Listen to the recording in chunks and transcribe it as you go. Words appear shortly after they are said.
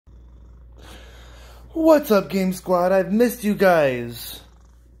What's up, Game Squad? I've missed you guys.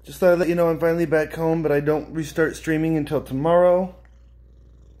 Just thought I'd let you know I'm finally back home, but I don't restart streaming until tomorrow.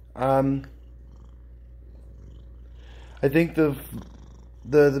 I think the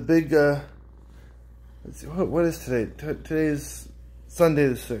big let's see, what is today? Today is Sunday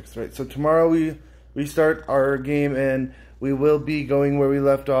the 6th, right? So tomorrow we restart our game, and we will be going where we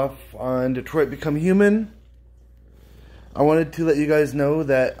left off on Detroit Become Human. I wanted to let you guys know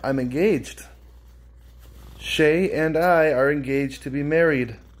that I'm engaged. Shay and I are engaged to be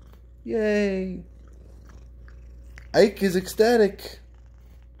married. Yay! Ike is ecstatic.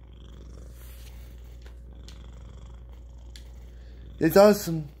 It's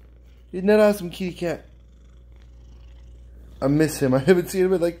awesome. Isn't that awesome, kitty cat? I miss him. I haven't seen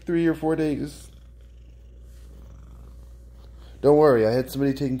him in like 3 or 4 days. Don't worry, I had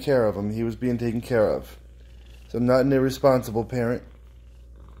somebody taking care of him. He was being taken care of. So I'm not an irresponsible parent.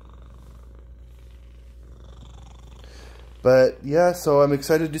 But yeah, so I'm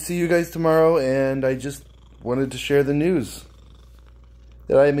excited to see you guys tomorrow, and I just wanted to share the news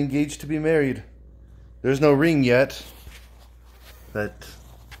that I am engaged to be married. There's no ring yet, but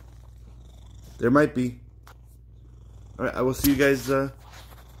there might be. Alright, I will see you guys,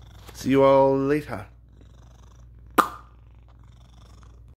 see you all later.